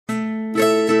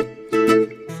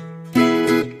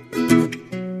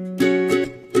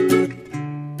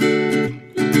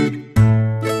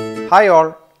Hi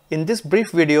all, in this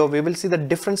brief video we will see the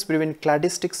difference between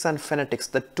cladistics and phonetics,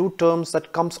 the two terms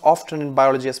that comes often in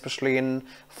biology, especially in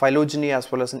phylogeny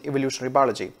as well as in evolutionary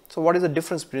biology. So what is the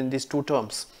difference between these two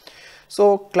terms?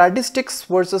 So cladistics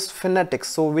versus phonetics.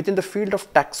 So within the field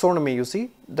of taxonomy, you see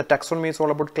the taxonomy is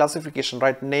all about classification,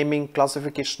 right? Naming,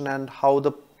 classification, and how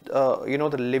the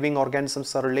the living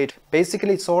organisms are related.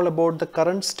 Basically it's all about the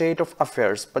current state of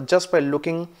affairs, but just by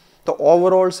looking the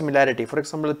overall similarity. For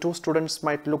example, the two students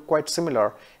might look quite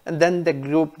similar and then they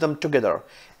group them together,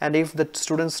 and if the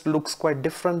students looks quite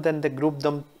different, then they group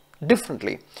them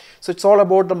differently. So it's all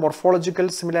about the morphological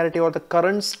similarity or the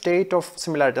current state of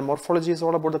similarity. The morphology is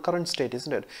all about the current state,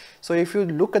 isn't it? So if you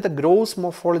look at the gross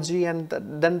morphology and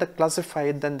then the classify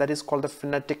it, then that is called the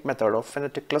phonetic method or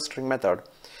phonetic clustering method.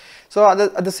 So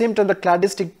at the same time, the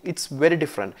cladistic, it's very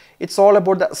different. It's all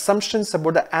about the assumptions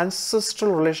about the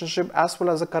ancestral relationship as well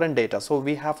as the current data. So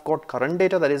we have got current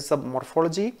data, that is the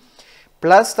morphology,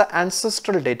 plus the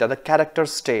ancestral data, the character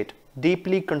state,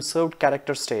 deeply conserved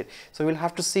character state. So we'll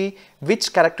have to see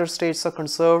which character states are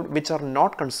conserved, which are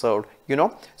not conserved,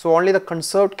 So only the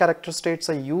conserved character states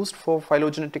are used for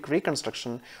phylogenetic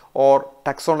reconstruction or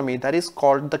taxonomy, that is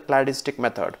called the cladistic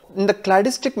method. In the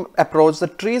cladistic approach, the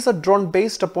trees are drawn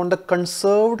based upon the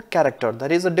conserved character.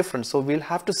 That is a difference. So we'll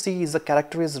have to see is the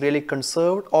character is really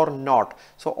conserved or not.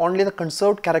 So only the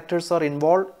conserved characters are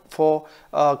involved for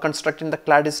constructing the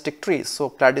cladistic trees. So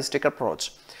cladistic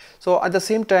approach. So at the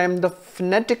same time, the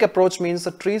phonetic approach means the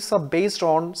trees are based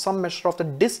on some measure of the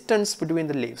distance between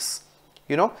the leaves,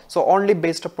 so only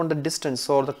based upon the distance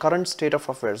or the current state of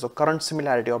affairs or current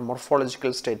similarity or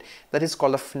morphological state, that is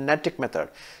called the phonetic method.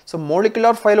 So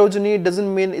molecular phylogeny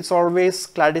doesn't mean it's always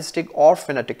cladistic or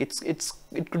phonetic.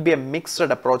 It could be a mixed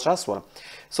approach as well.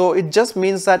 So it just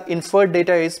means that inferred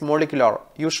data is molecular.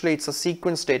 Usually it's a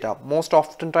sequence data. Most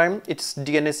often time it's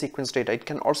DNA sequence data. It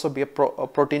can also be a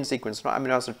protein sequence,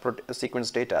 amino acid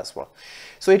sequence data as well.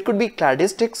 So it could be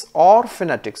cladistics or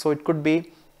phonetics. So it could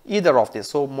be either of these.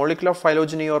 So molecular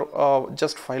phylogeny or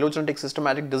just phylogenetic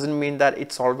systematic doesn't mean that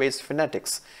it's always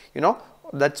phonetics,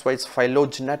 that's why it's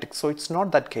phylogenetics. So it's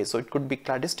not that case. So it could be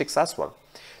cladistics as well.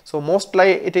 So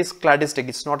mostly it is cladistic,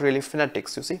 it's not really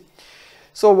phonetics, you see.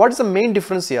 So what is the main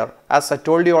difference here? As I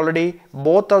told you already,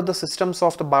 both are the systems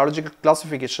of the biological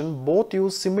classification. Both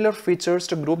use similar features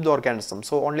to group the organism.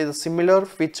 So only the similar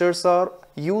features are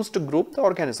used to group the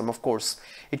organism, of course.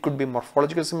 It could be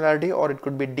morphological similarity or it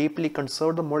could be deeply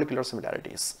conserved the molecular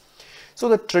similarities. So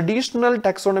the traditional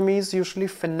taxonomy is usually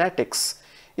phonetics.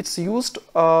 It's used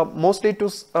mostly to,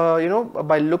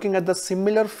 by looking at the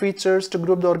similar features to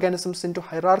group the organisms into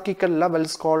hierarchical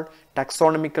levels called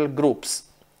taxonomical groups.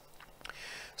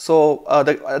 So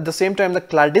at the same time, the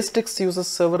cladistics uses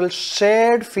several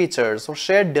shared features or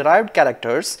shared derived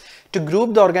characters to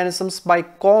group the organisms by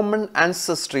common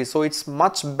ancestry. So it's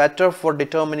much better for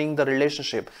determining the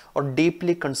relationship or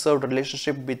deeply conserved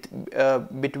relationship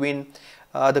between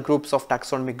the groups of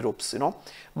taxonomic groups,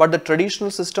 But the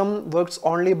traditional system works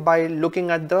only by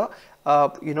looking at the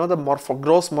the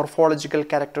gross morphological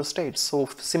character states, so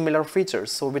similar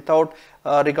features, so without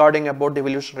regarding about the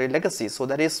evolutionary legacy. So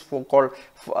that is called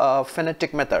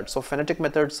phonetic methods. So phonetic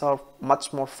methods are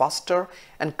much more faster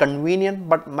and convenient,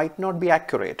 but might not be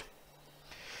accurate.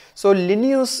 So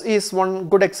Linnaeus is one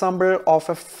good example of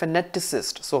a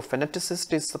phoneticist. So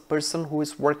phoneticist is the person who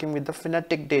is working with the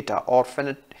phonetic data or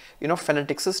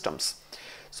phonetic systems.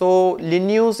 So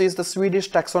Linnaeus is the Swedish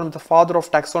taxonomy, the father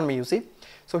of taxonomy, you see.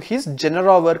 So his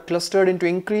genera were clustered into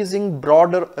increasing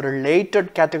broader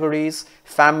related categories,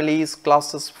 families,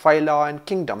 classes, phyla and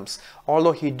kingdoms.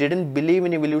 Although he didn't believe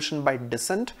in evolution by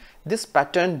descent, this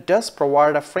pattern does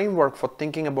provide a framework for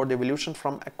thinking about evolution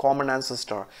from a common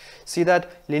ancestor. See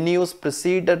that Linnaeus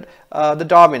preceded the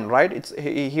Darwin, right?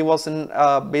 He was in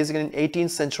basically in 18th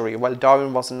century while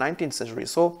Darwin was in 19th century.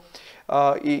 So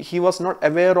he was not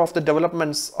aware of the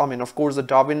developments. I mean, of course, the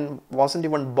Darwin wasn't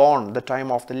even born the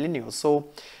time of the Linnaeus. So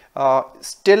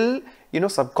still,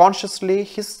 subconsciously,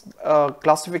 his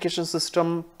classification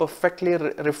system perfectly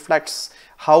reflects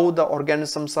how the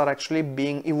organisms are actually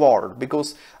being evolved,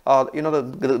 because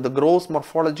the gross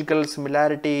morphological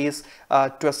similarities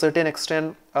to a certain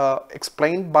extent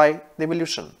explained by the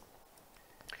evolution.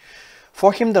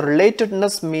 For him, the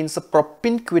relatedness means a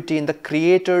propinquity in the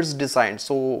creator's design.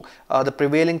 So the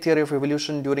prevailing theory of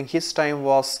evolution during his time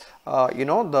was,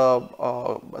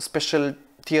 the special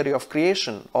theory of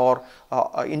creation or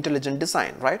intelligent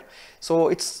design, right? So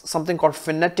it's something called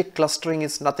phonetic clustering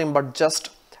is nothing but just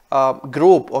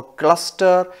group or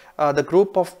cluster the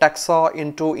group of taxa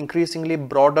into increasingly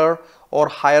broader or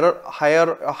higher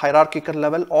hierarchical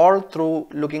level, all through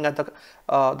looking at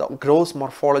the gross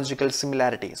morphological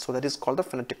similarity. So that is called the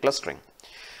phenetic clustering.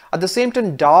 At the same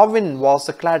time, Darwin was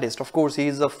a cladist. Of course, he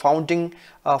is the founding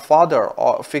father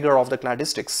or figure of the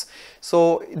cladistics.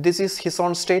 So this is his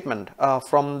own statement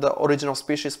from the Origin of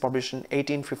Species published in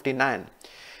 1859.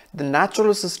 The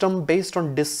natural system based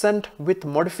on descent with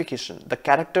modification. The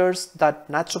characters that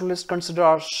naturalists consider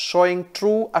are showing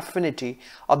true affinity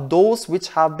are those which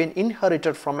have been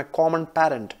inherited from a common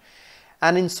parent.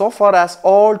 And insofar as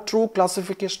all true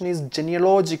classification is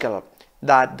genealogical,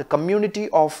 that the community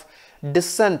of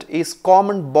descent is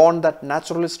common bond that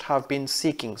naturalists have been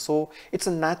seeking. So it's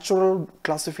a natural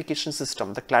classification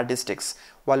system, the cladistics,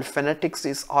 while phonetics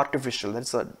is artificial.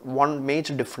 That's one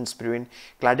major difference between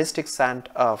cladistics and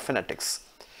phonetics.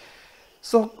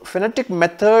 So phonetic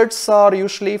methods are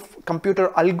usually computer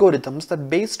algorithms that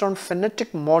based on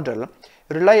phonetic model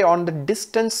rely on the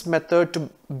distance method to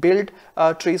build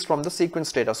trees from the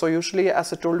sequence data. So usually,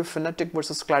 as I told you, phonetic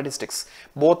versus cladistics,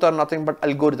 both are nothing but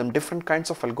algorithm, different kinds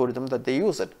of algorithm that they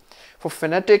use it. For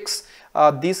phonetics,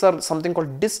 these are something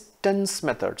called distance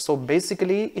method. So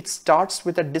basically it starts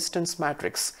with a distance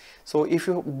matrix. So if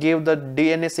you give the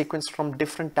DNA sequence from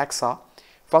different taxa,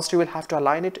 first you will have to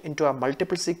align it into a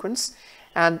multiple sequence,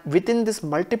 and within this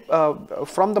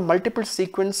from the multiple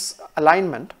sequence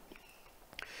alignment,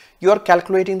 you are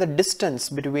calculating the distance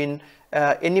between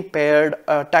any paired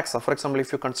taxa. For example,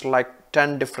 if you consider like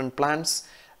 10 different plants,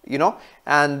 you know,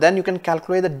 and then you can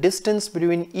calculate the distance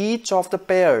between each of the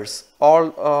pairs,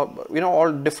 all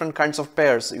all different kinds of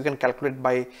pairs you can calculate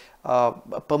by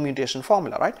a permutation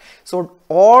formula, right? So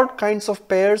all kinds of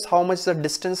pairs, how much the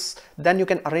distance, then you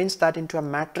can arrange that into a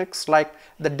matrix like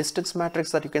the distance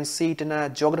matrix that you can see it in a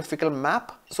geographical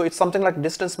map. So it's something like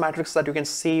distance matrix that you can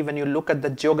see when you look at the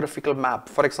geographical map.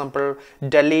 For example,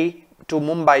 Delhi to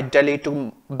Mumbai, Delhi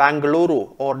to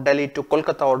Bangalore, or Delhi to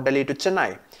Kolkata, or Delhi to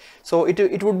Chennai. So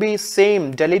it would be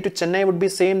same, Delhi to Chennai would be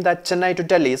same that Chennai to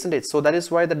Delhi, isn't it? So that is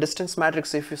why the distance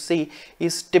matrix, if you see,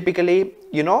 is typically,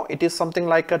 you know, it is something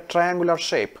like a triangular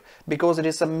shape because it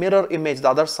is a mirror image, the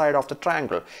other side of the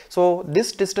triangle. So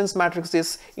this distance matrix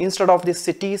is, instead of the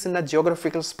cities in the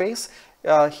geographical space,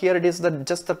 here it is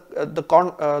just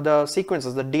the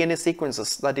sequences, the DNA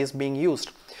sequences that is being used.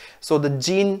 So the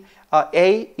gene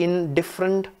A in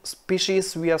different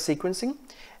species we are sequencing,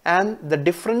 and the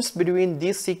difference between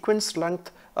these sequence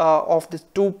length of the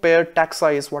two paired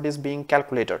taxa is what is being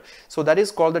calculated. So that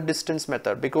is called the distance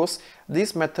method, because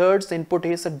these methods input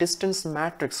is a distance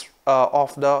matrix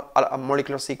of the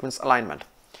molecular sequence alignment.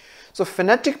 So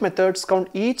phonetic methods count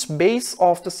each base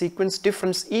of the sequence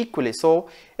difference equally. So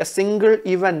a single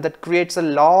event that creates a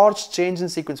large change in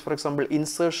sequence, for example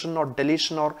insertion or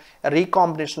deletion or a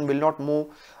recombination, will not move,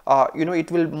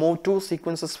 it will move two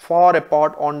sequences far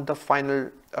apart on the final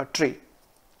tree,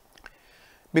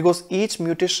 because each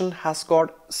mutation has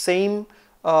got same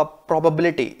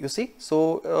probability, you see.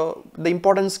 So the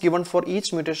importance given for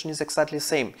each mutation is exactly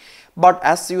same. But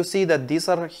as you see that these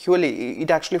are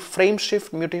it actually frame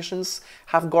shift mutations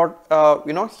have got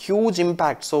huge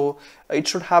impact, so it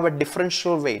should have a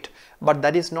differential weight, but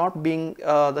that is not being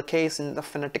the case in the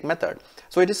phonetic method.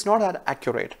 So it is not that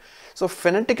accurate. So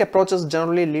phonetic approaches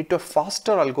generally lead to a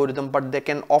faster algorithm, but they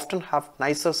can often have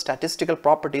nicer statistical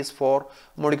properties for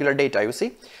molecular data, you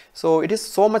see. So it is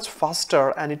so much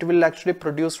faster, and it will actually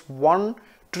produce one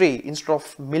tree instead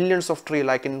of millions of trees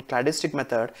like in cladistic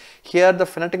method. Here the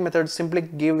phonetic method simply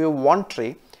give you one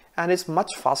tree and it's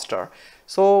much faster.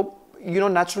 So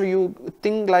naturally you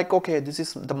think like, okay, this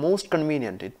is the most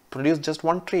convenient, it produced just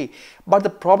one tree. But the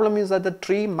problem is that the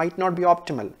tree might not be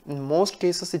optimal. In most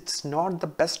cases it's not the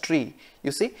best tree,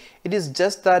 you see. It is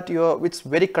just that it's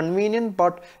very convenient,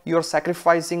 but you're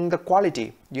sacrificing the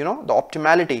quality, the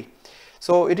optimality.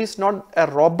 So it is not a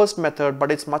robust method,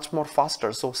 but it's much more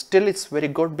faster. So still it's very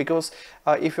good, because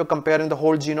if you're comparing the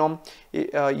whole genome,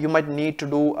 you might need to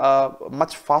do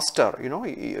much faster.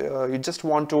 You just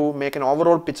want to make an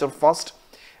overall picture first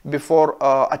before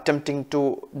attempting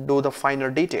to do the finer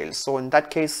details. So in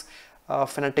that case,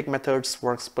 phonetic methods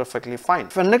works perfectly fine.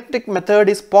 Phonetic method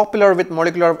is popular with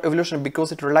molecular evolution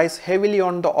because it relies heavily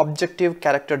on the objective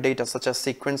character data such as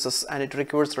sequences, and it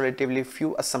requires relatively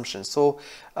few assumptions. So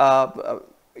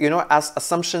as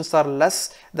assumptions are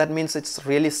less, that means it's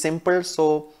really simple.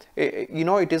 So you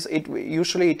know,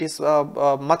 usually it is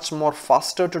much more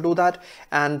faster to do that,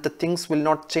 and the things will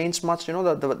not change much, you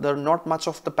know, there are not much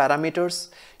of the parameters,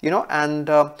 you know, and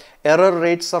error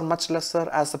rates are much lesser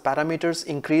as the parameters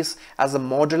increase, as the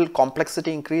model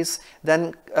complexity increase,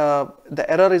 then the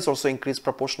error is also increased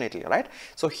proportionately, right?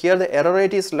 So here the error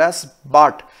rate is less,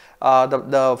 but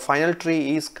the final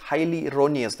tree is highly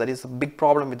erroneous. That is a big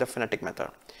problem with the phenetic method.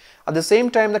 At the same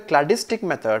time, the cladistic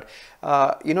method,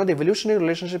 you know, the evolutionary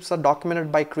relationships are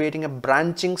documented by creating a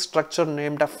branching structure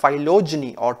named a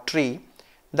phylogeny or tree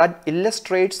that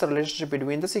illustrates the relationship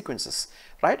between the sequences,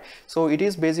 right? So it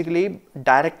is basically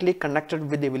directly connected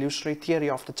with the evolutionary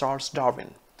theory of the Charles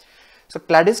Darwin. So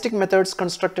cladistic methods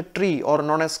construct a tree, or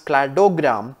known as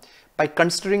cladogram, by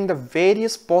considering the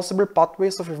various possible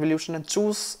pathways of evolution and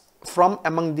choose from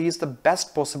among these the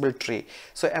best possible tree.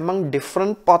 So among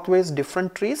different pathways,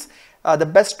 different trees, the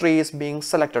best tree is being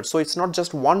selected. So it's not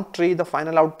just one tree, the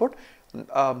final output,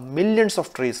 millions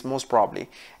of trees most probably,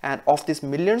 and of these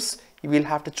millions you will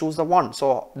have to choose the one.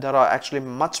 So there are actually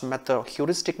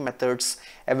heuristic methods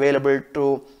available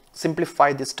to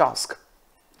simplify this task.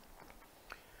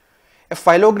 A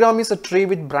phylogram is a tree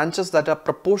with branches that are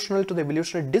proportional to the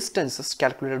evolutionary distances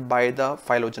calculated by the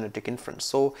phylogenetic inference.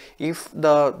 So if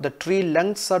the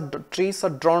trees are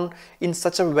drawn in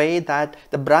such a way that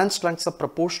the branch lengths are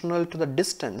proportional to the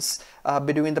distance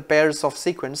between the pairs of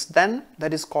sequence, then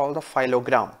that is called a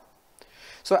phylogram.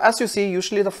 So as you see,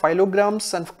 usually the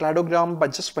phylograms and cladogram,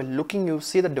 but just by looking you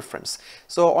see the difference.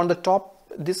 So on the top,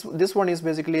 this one is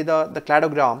basically the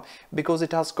cladogram, because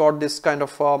it has got this kind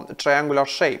of triangular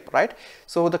shape, right?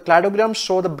 So the cladograms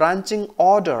show the branching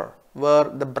order, where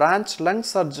the branch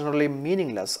lengths are generally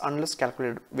meaningless unless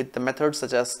calculated with the methods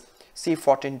such as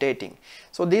C14 dating.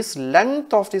 So this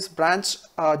length of this branch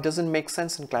doesn't make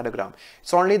sense in cladogram.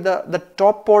 It's only the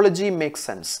topology makes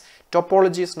sense.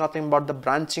 Topology is nothing but the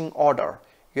branching order,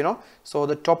 you know. So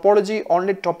the topology,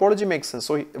 only topology makes sense.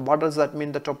 So what does that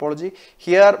mean, the topology?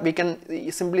 Here we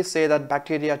can simply say that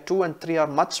bacteria 2 and 3 are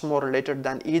much more related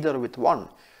than either with 1,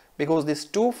 because this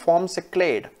 2 forms a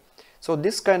clade. So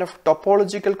this kind of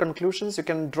topological conclusions you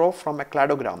can draw from a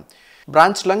cladogram.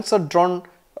 Branch lengths are drawn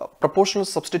proportional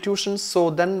substitutions, so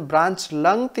then branch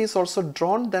length is also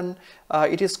drawn, then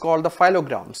it is called the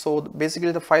phylogram. So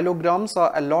basically the phylograms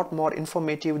are a lot more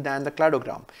informative than the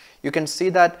cladogram. You can see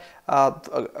that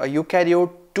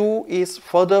eukaryote 2 is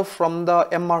further from the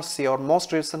MRC, or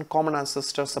most recent common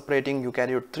ancestor, separating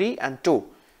eukaryote 3 and 2,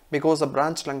 because the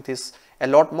branch length is a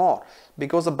lot more,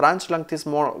 because the branch length is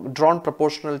more drawn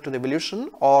proportional to the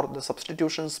evolution or the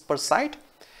substitutions per site.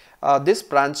 This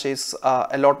branch is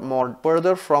a lot more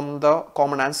further from the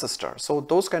common ancestor. So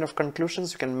those kind of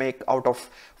conclusions you can make out of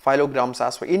phylograms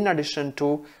as well, in addition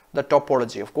to the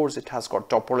topology. Of course, it has got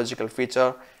topological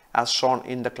feature as shown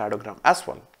in the cladogram as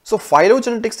well. So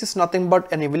phylogenetics is nothing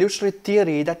but an evolutionary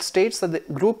theory that states that the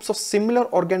groups of similar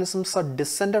organisms are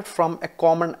descended from a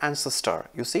common ancestor.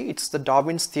 You see, it's the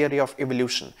Darwin's theory of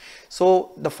evolution.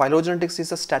 So the phylogenetics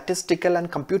is a statistical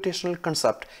and computational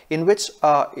concept in which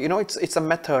you know, it's a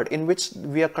method in which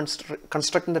we are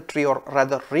constructing the tree, or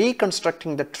rather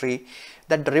reconstructing the tree,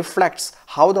 that reflects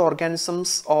how the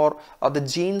organisms or the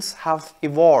genes have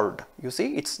evolved. You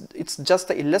see, it's just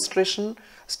the illustration,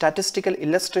 statistical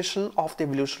illustration of the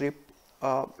evolutionary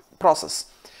process.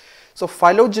 So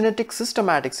phylogenetic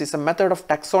systematics is a method of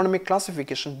taxonomic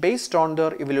classification based on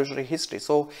their evolutionary history.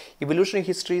 So evolutionary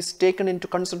history is taken into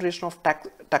consideration of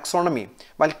taxonomy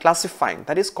while classifying.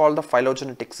 That is called the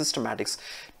phylogenetic systematics.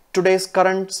 Today's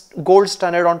current gold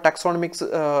standard on taxonomy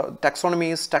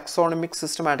is taxonomic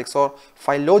systematics, or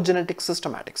phylogenetic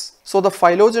systematics. So the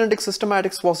phylogenetic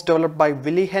systematics was developed by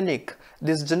Willy Hennig.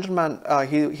 This gentleman,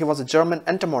 he was a German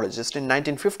entomologist in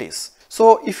 1950s.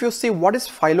 So if you see what is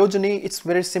phylogeny, it's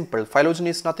very simple. Phylogeny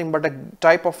is nothing but a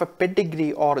type of a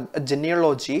pedigree or a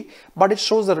genealogy, but it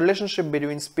shows the relationship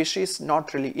between species,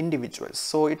 not really individuals.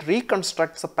 So it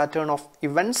reconstructs a pattern of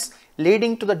events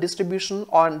leading to the distribution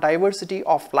and diversity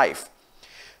of life.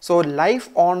 So life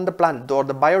on the planet, or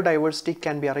the biodiversity,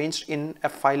 can be arranged in a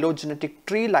phylogenetic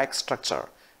tree-like structure,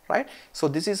 right? So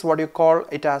this is what you call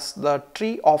it as the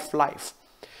tree of life.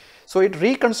 So it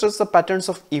reconstructs the patterns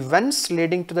of events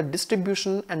leading to the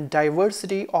distribution and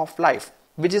diversity of life,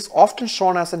 which is often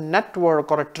shown as a network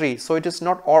or a tree. So it is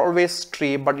not always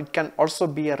tree, but it can also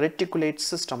be a reticulate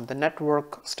system, the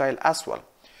network style as well.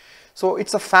 So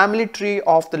it's a family tree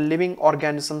of the living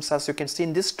organisms. As you can see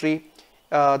in this tree,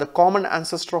 the common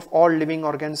ancestor of all living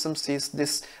organisms is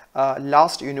this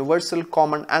last universal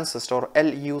common ancestor, or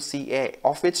LUCA,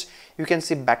 of which you can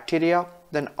see bacteria,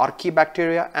 then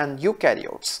archaebacteria and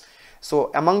eukaryotes.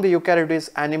 So among the eukaryotes,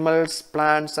 animals,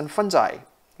 plants and fungi,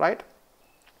 right?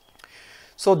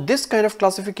 So this kind of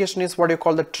classification is what you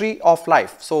call the tree of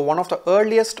life. So one of the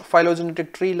earliest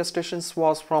phylogenetic tree illustrations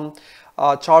was from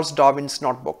Charles Darwin's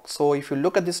notebook. So if you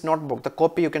look at this notebook, the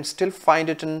copy, you can still find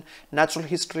it in Natural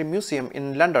History Museum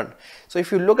in London. So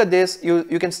if you look at this,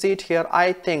 you can see it here.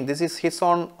 I think this is his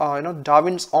own,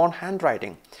 Darwin's own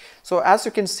handwriting. So as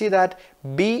you can see that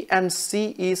B and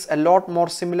C is a lot more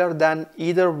similar than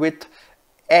either with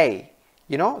A.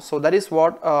 So that is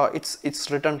what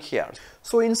it's written here.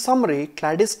 So in summary,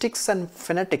 cladistics and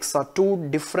phenetics are two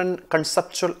different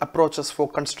conceptual approaches for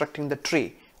constructing the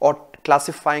tree or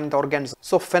classifying the organism.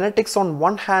 So phenetics on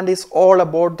one hand is all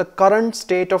about the current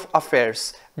state of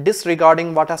affairs,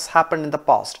 disregarding what has happened in the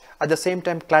past. At the same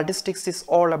time, cladistics is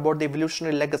all about the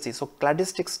evolutionary legacy. So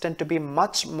cladistics tend to be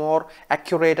much more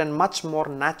accurate and much more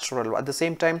natural. At the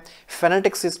same time,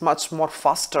 phenetics is much more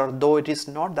faster, though it is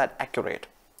not that accurate.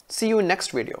 See you in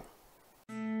next video.